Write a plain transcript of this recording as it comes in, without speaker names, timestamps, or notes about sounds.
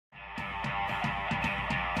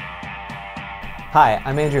Hi,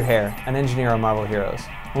 I'm Andrew Hare, an engineer on Marvel Heroes.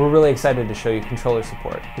 We're really excited to show you controller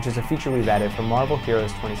support, which is a feature we've added for Marvel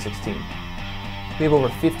Heroes 2016. We have over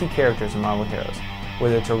 50 characters in Marvel Heroes.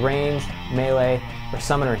 Whether it's a ranged, melee, or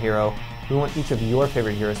summoner hero, we want each of your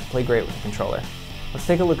favorite heroes to play great with the controller. Let's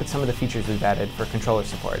take a look at some of the features we've added for controller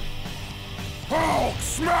support. Hulk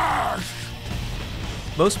smash!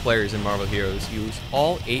 Most players in Marvel Heroes use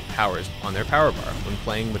all 8 powers on their power bar when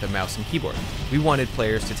playing with a mouse and keyboard. We wanted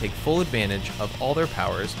players to take full advantage of all their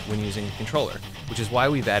powers when using the controller, which is why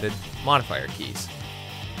we've added modifier keys.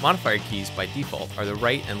 Modifier keys by default are the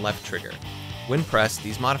right and left trigger. When pressed,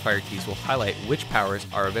 these modifier keys will highlight which powers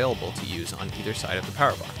are available to use on either side of the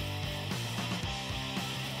power bar.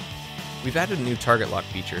 We've added a new target lock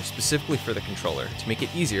feature specifically for the controller to make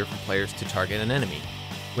it easier for players to target an enemy.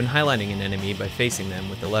 When highlighting an enemy by facing them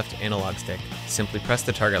with the left analog stick, simply press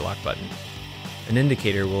the target lock button. An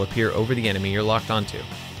indicator will appear over the enemy you're locked onto.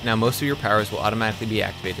 Now most of your powers will automatically be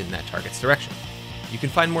activated in that target's direction. You can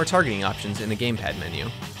find more targeting options in the gamepad menu.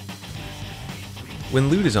 When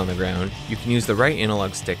loot is on the ground, you can use the right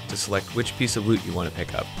analog stick to select which piece of loot you want to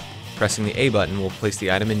pick up. Pressing the A button will place the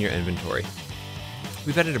item in your inventory.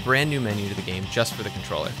 We've added a brand new menu to the game just for the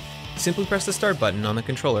controller. Simply press the start button on the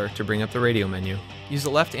controller to bring up the radio menu. Use the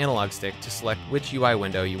left analog stick to select which UI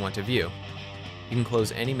window you want to view. You can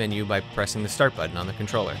close any menu by pressing the start button on the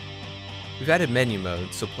controller. We've added menu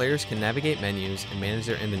mode so players can navigate menus and manage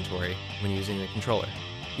their inventory when using the controller.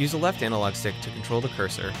 Use the left analog stick to control the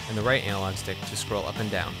cursor and the right analog stick to scroll up and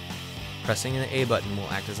down. Pressing the A button will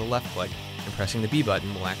act as a left click, and pressing the B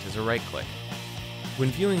button will act as a right click. When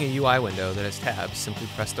viewing a UI window that has tabs, simply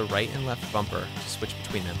press the right and left bumper to switch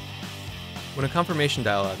between them. When a confirmation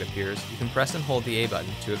dialog appears, you can press and hold the A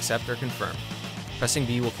button to accept or confirm. Pressing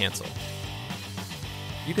B will cancel.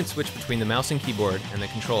 You can switch between the mouse and keyboard and the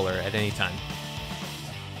controller at any time.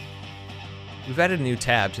 We've added a new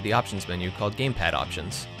tab to the options menu called Gamepad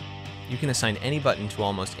Options. You can assign any button to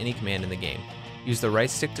almost any command in the game. Use the right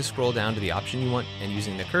stick to scroll down to the option you want, and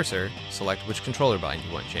using the cursor, select which controller bind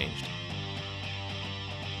you want changed.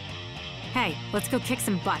 Hey, let's go kick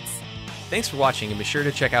some butts. Thanks for watching, and be sure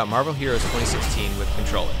to check out Marvel Heroes 2016 with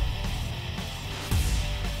Controller.